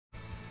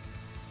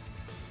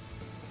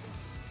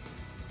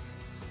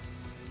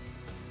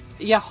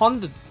Yeah,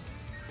 Honda.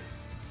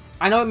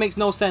 I know it makes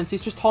no sense.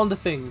 It's just Honda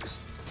things.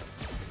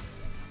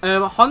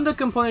 Honda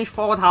can punish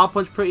forward hard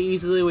punch pretty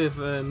easily with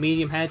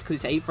medium head because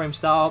it's 8-frame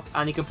startup,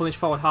 and he can punish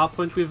forward hard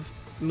punch with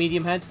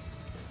medium head.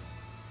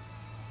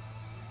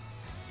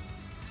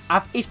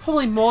 It's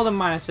probably more than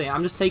 -8.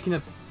 I'm just taking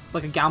a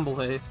gamble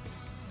here.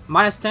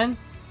 -10.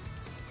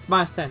 It's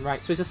 -10,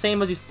 right? So it's the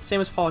same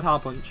as forward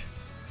hard punch.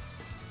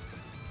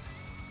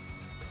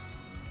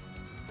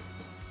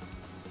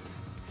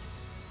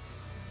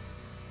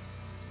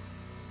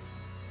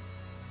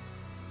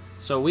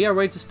 So we are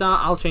ready to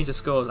start. I'll change the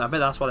scores. I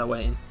bet that's why they're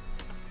waiting.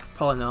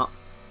 Probably not.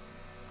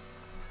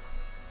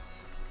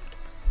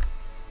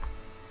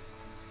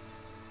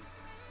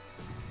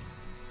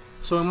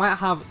 So we might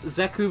have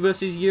Zeku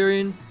versus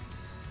Urien.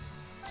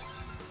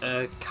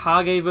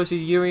 Kage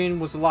versus Urien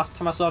was the last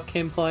time I saw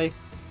Kim play.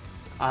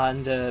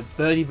 And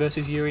Birdie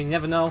versus Urien. You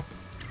never know.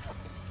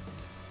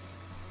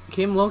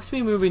 Kim looks to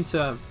be moving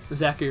to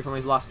Zeku from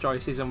his last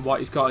choices and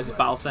what he's got as his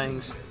battle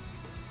sayings.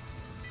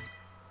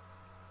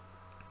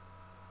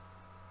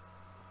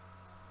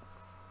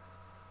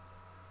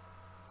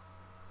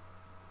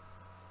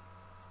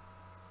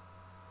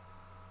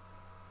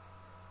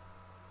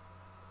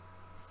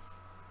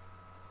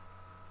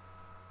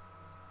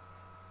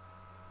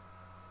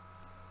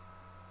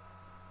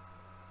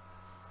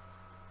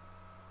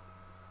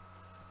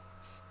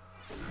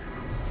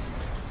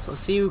 So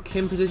let's see who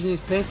KymPrecision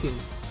is picking.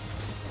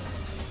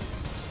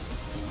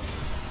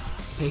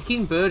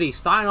 Picking Birdie,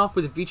 starting off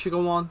with a V-Trigger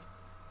 1.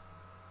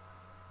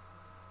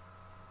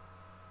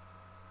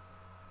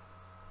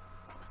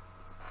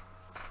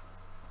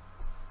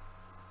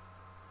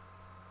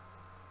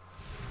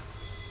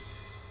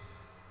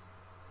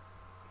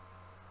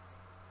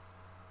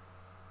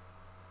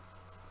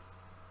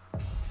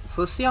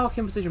 So let's see how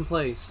KymPrecision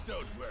plays.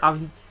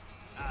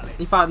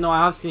 In fact, no, I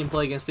have seen him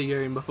play against a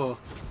Urien before,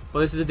 but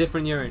this is a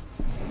different Urien.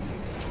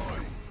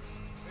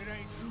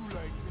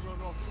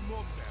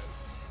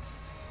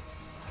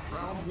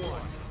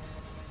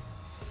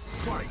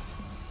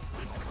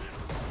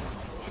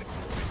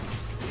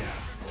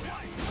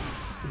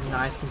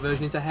 Nice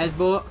conversion into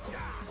headbutt.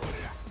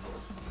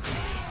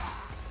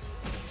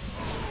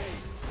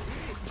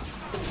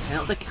 Setting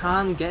up the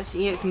can, gets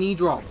EX knee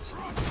dropped.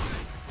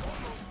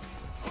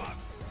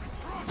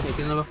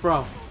 Taking another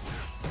throw.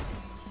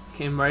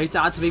 Kim ready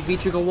to activate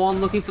V-Trigger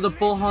 1, looking for the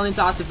bullhorn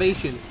into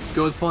activation.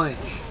 Good punish.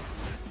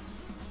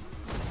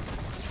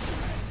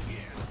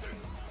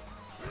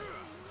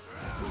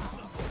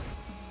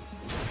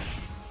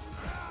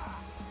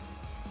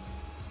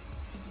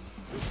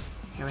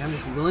 Here I am,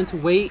 just willing to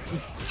wait.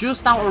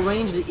 Just out of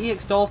range, the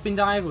EX Dolphin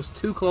Dive was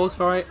too close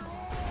for it.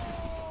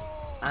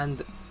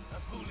 And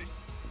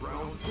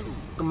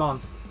come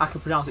on, I can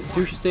pronounce it.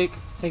 Duwactik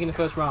taking the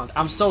first round.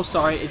 I'm so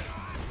sorry.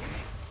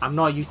 I'm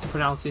not used to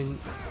pronouncing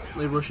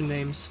the Russian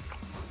names.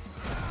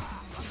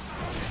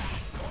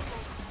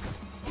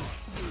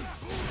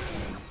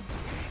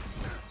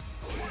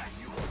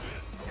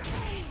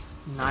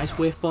 Nice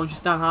whiff punch,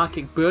 stand hard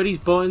kick. Birdie's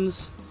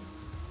buttons.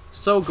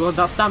 So good.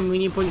 That stand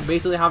medium punch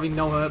basically having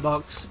no hurt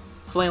box.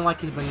 Playing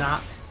like he's been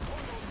that.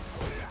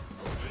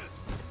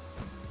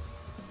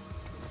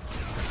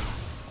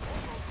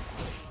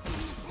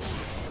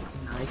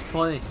 Nice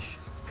punish.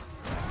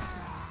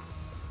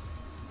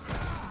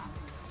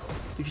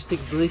 Duwactik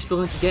really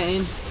struggling to get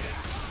in.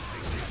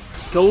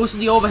 Goes to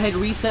the overhead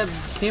reset.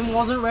 Kim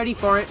wasn't ready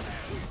for it.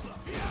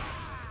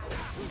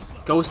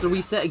 Goes to the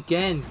reset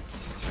again.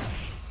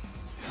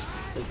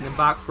 Taking a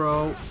back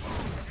throw.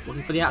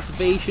 Looking for the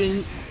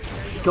activation.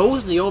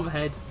 Goes to the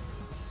overhead.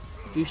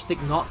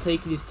 Duwactik not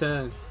taking his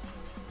turn.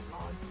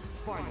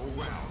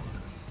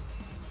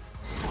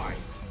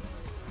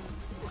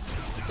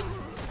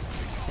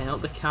 Setting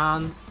up the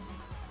can.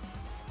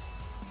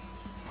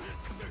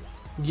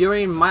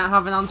 Urien might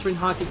have an answering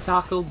hard kick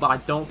tackle, but I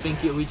don't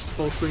think it reaches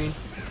full screen.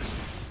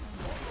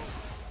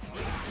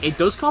 It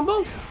does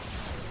combo?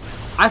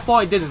 I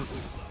thought it didn't.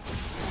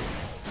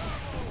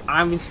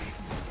 I mean,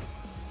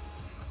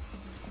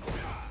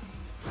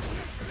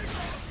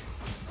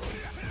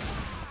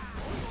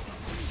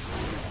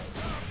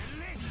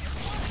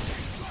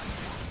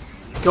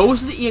 goes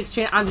to the EX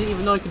chain. I didn't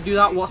even know he could do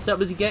that. What step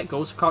does he get?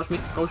 Goes to crouch,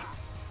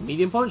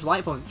 medium punch,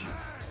 light punch.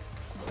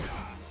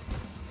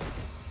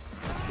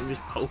 So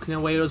just poking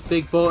away those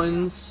big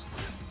buttons.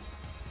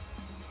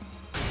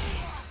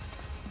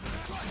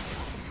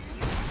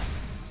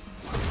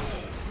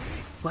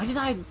 Why did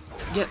I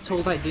get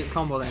told I didn't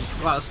combo then?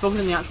 Right, let's focus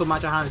on the actual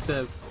match I had instead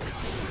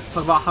of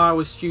talk about how I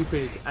was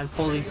stupid and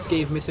probably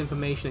gave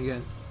misinformation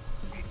again.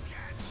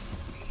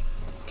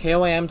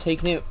 KOAM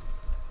taking it.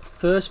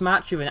 First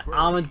match with an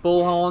armored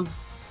bullhorn.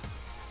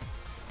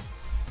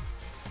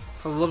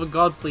 For the love of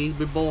God, please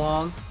be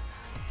bullhorn.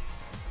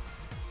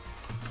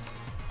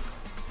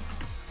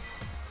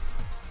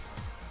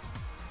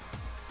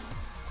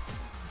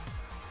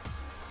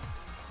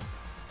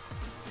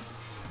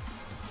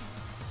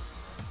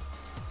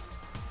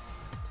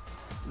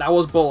 That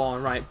was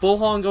bullhorn, right?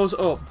 Bullhorn goes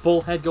up,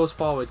 bullhead goes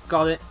forward.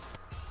 Got it.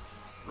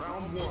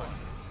 Round one.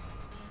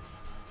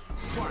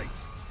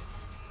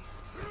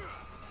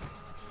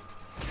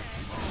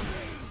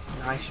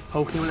 Nice,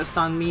 poking with a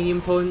stand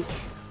medium punch.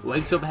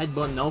 Wakes up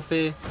headbutt, no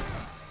fear.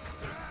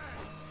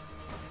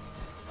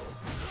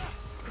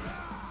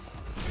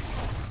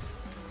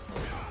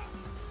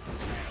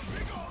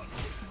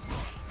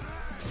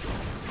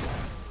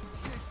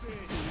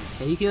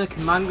 Taking a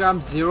command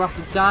grab, 0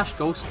 after dash,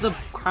 goes to the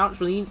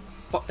crouch lean,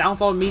 down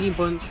forward medium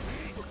punch.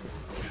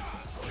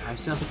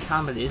 Nice enough he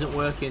can, but it isn't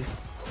working.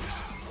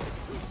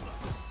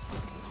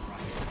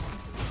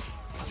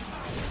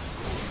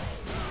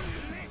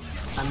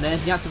 And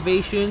there's the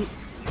activation.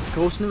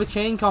 Goes to another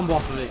chain combo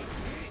off of it.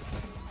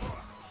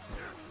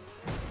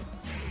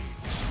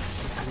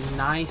 And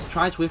nice.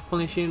 Tries with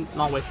punishing,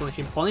 not with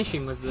punishing,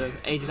 punishing with the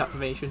Aegis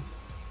activation.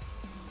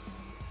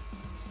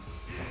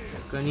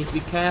 Gonna need to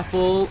be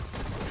careful.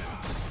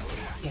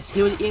 Guess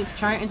he would EX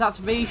Chariot's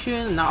activation,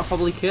 and that'll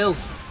probably kill.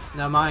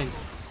 Never mind.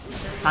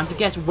 Time to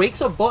guess.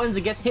 Wakes up buttons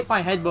and gets hit by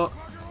a headbutt.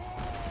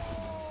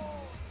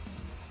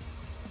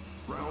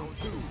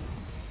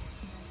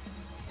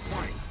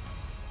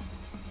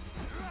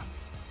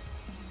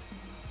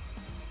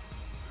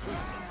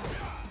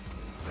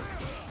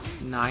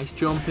 Nice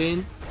jump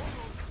in.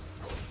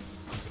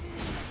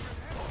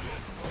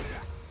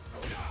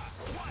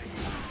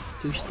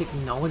 Duwactik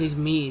knowing his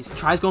me's.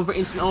 Tries going for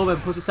instant over,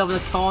 puts himself in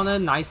the corner.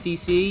 Nice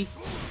CC.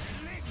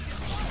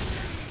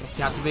 Gets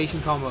the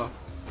activation combo.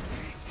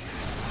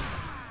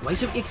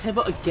 Wakes up X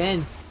headbutt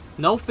again.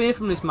 No fear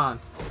from this man.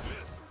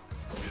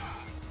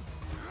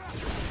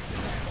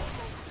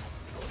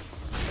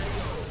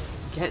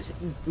 Gets,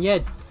 yeah,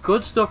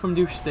 good stuff from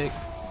Duwactik.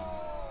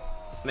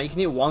 Making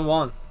it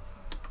 1-1.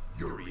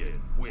 Urian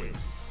win.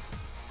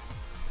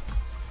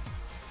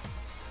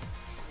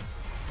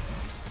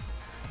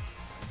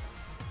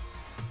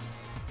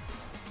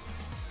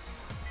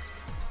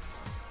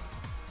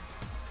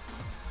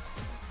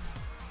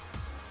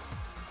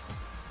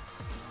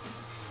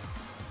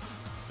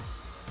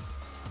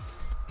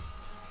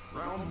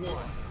 Round 1.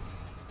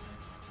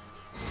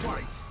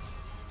 Fight.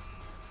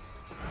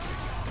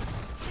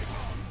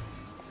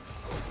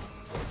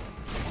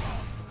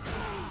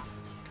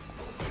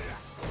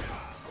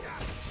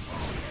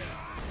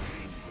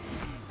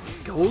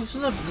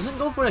 Doesn't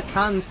go for a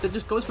can, instead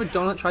just goes for a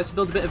donut, tries to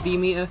build a bit of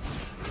V-meter.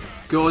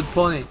 Good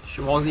punish.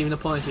 It wasn't even a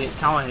punish hit,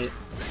 tower hit.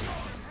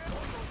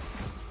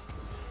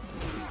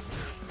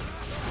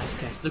 Nice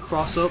catch the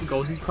cross up,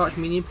 goes into crouch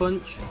medium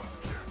punch.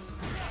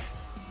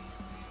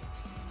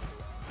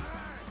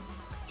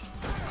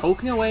 Just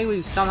poking away with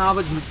his stand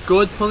Albert,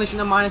 good punish in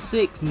the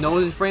 -6,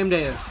 knows his frame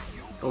data.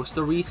 Goes to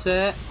the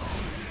reset.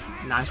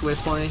 Nice wave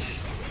punish.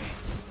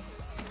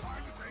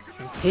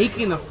 He's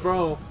taking the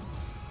throw.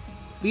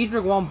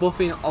 Beedrick 1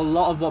 buffing a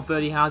lot of what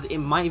Birdie has. It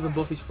might even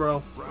buff his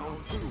throw.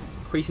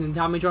 Increasing the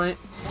damage on it.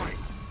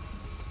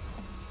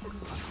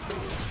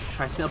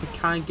 Try to set up a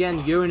can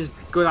again. Urine has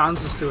good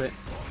answers to it.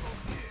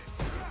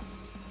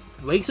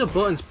 Wakes up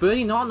buttons.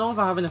 Birdie not known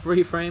for having a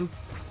free frame.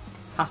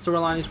 Has to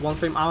rely on his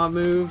 1-frame armor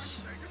moves.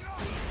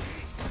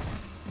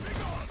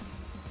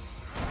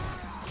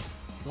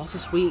 Lots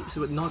of sweeps,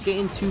 but not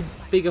getting too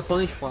big a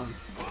punish for him.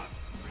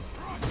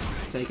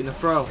 Taking the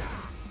throw.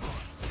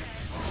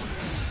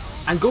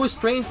 And goes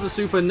straight into the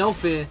super, no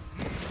fear.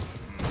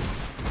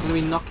 Gonna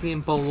be knocking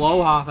him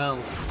below half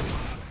health.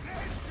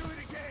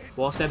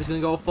 What Seb is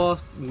gonna go for?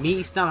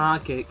 Meaty stand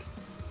hard kick.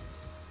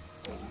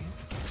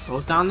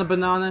 Goes down the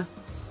banana.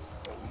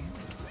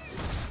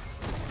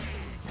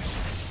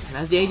 And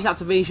there's the Aegis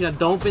activation. I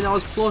don't think that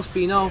was plus,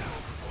 but you know.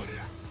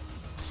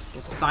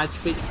 Gets a side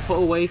switch put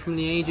away from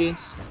the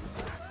Aegis.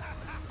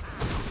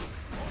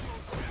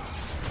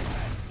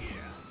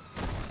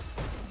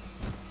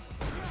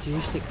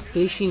 Duwactik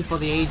fishing for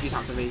the Aegis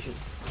activation.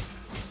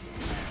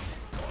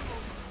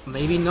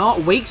 Maybe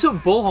not. Wakes up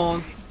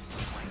Bullhorn.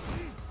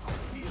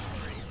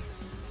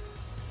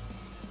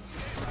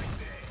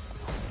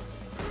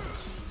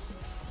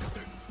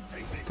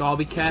 Gotta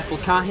be careful.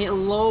 Can't hit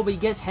low, but he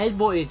gets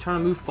headbutted trying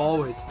to move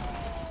forward.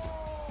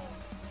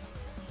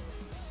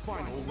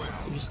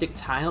 Duwactik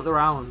tying up the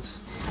rounds.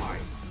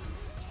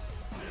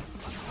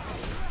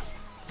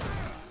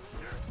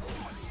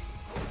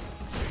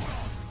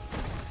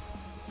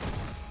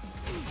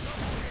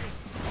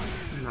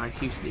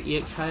 Nice use of the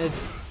EX head.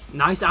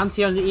 Nice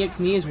anti on the EX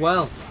knee as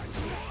well.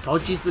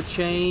 Dodges the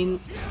chain.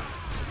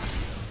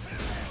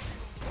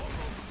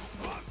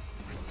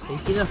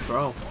 Taking a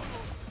throw.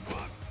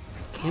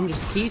 Kym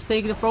just keeps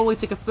taking the throw. We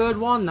take a third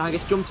one. Now he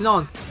gets jumped in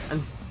on.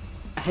 And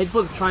a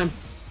headbutt to try and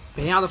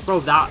bang out the throw.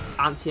 That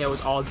anti-air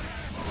was odd.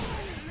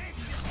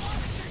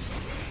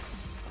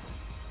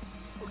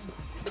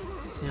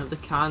 Setting up the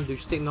can.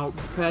 Duwactik not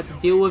prepared to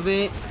deal with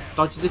it.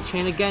 Dodges the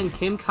chain again.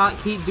 Kym can't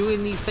keep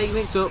doing these fake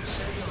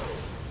mix-ups.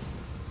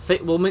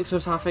 Well,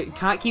 mix-ups are fake.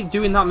 Can't keep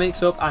doing that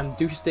mix-up, and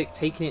Duwactik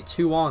taking it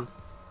 2-1.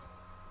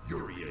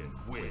 Urian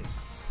win.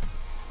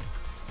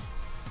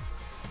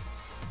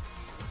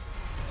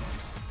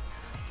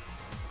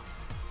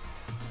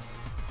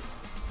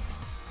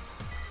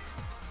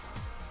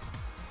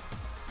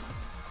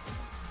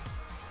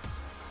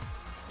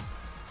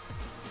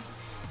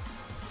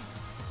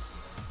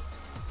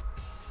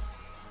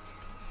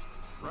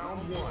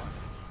 Round one.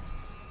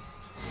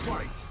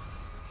 Fight.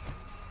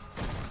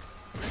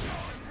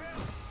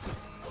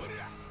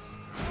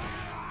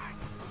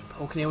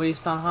 Poking away,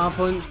 stand hard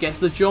punch, gets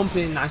the jump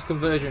in, nice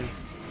conversion.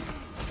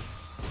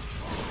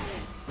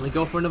 Will he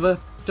go for another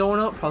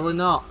donut? Probably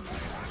not.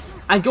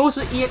 And goes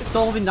to EX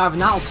Dolphin Dive,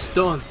 and that'll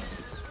stun.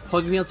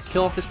 Probably be able to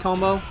kill off this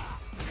combo.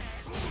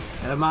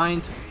 Never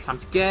mind, time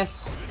to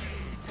guess.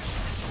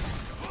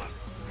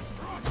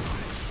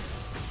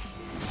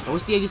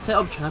 Goes to the edge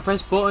setup, trying to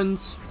press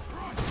buttons.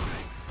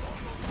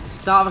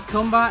 Start of a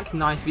comeback,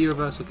 nice V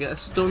reversal, get a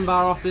stun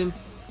bar off him.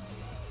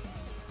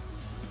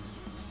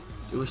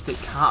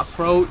 Duwactik can't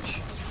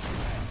approach.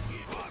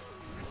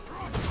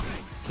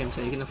 Kym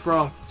taking the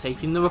throw.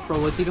 Taking another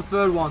throw. We'll take a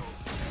third one.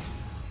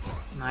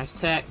 Nice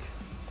tech.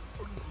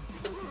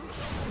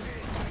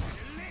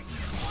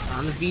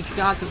 And the V-Trick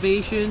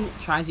activation.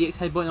 Tries the X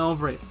headbutt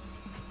over it.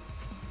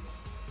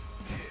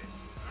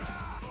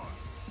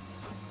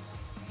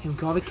 Kym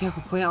gotta be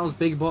careful putting out those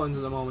big buttons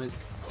at the moment.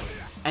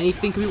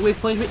 Anything can be with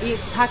punishment.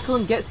 EX tackle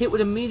and gets hit with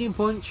a medium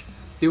punch.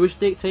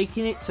 Duwactik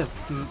taking it to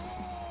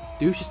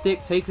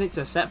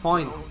a set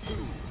point.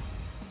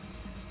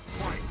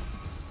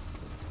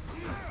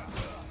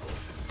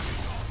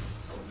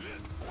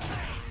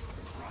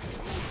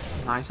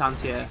 Nice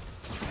anti-air.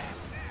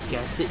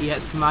 Gets the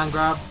EX command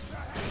grab.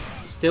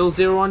 Still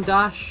 0 on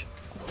dash.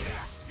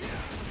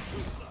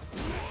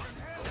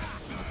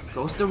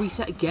 Goes to the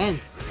reset again.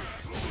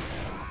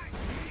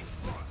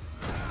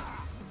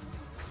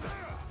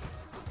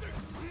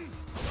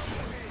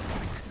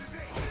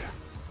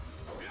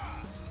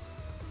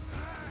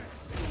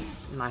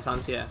 Nice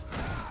anti-air.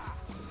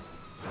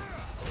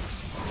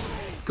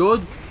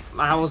 Good.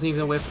 I wasn't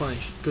even a whip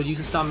punish. Good use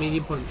of stand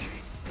medium punch.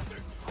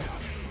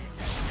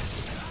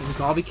 You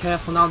gotta be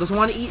careful now. Doesn't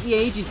want to eat the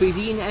ages, but he's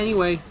eating it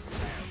anyway.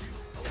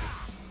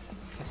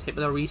 Gets hit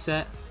with a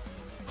reset.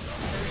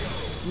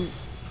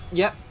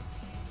 Yep.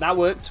 That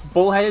worked.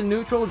 Bullheaded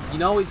neutral. You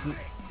know, it's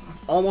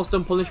almost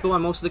unpunishable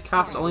and most of the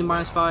casts only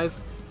 -5.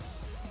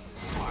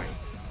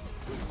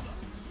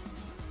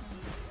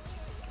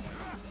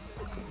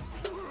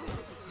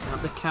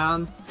 The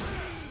can.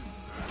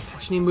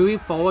 Catching him moving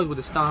forward with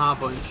a stand hard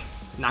punch.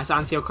 Nice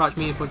anti-air crouch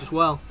medium punch as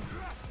well.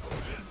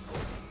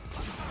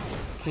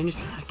 Can just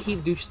try to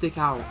keep Duwactik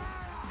out.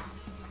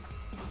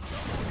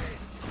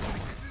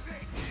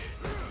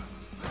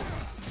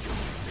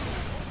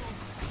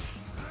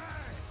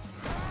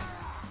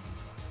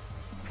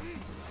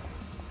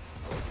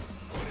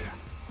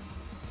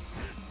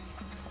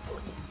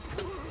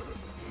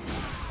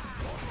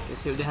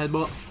 Gets hit with the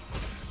headbutt.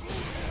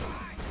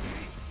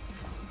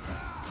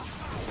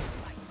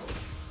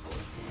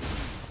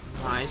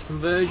 Nice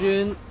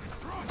conversion.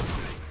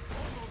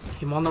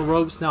 Kym on the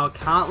ropes now.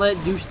 Can't let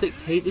Duwactik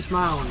take this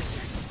round.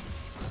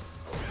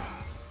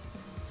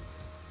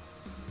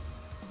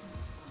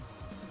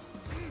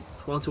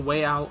 Want to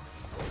wait out.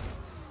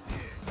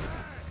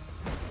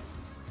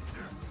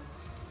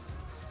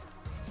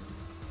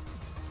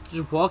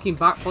 Just walking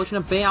back, probably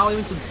trying to bait out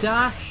even to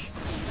dash.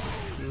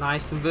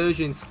 Nice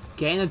conversion.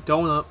 Getting a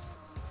donut.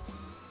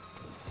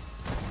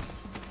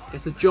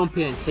 Gets the jump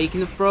in. Taking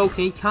the throw.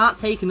 He can't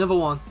take another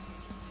one.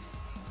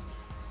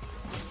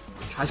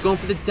 Tries going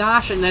for the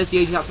dash, and there's the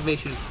aging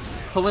activation.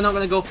 Probably not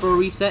going to go for a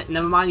reset.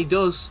 Never mind, he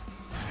does.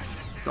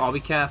 Gotta be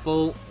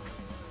careful.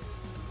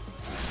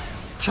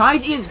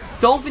 Tries Ian's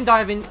dolphin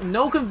diving.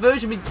 No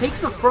conversion, but he takes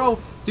the throw.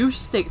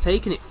 Duwactik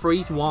taking it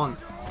 3-1.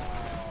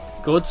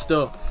 Good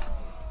stuff.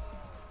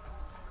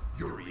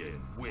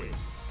 Win.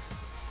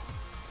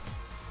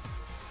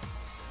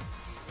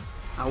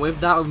 And with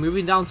that, we're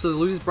moving down to the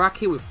losers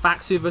bracket with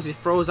Faxu versus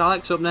Froze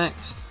Alex up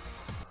next.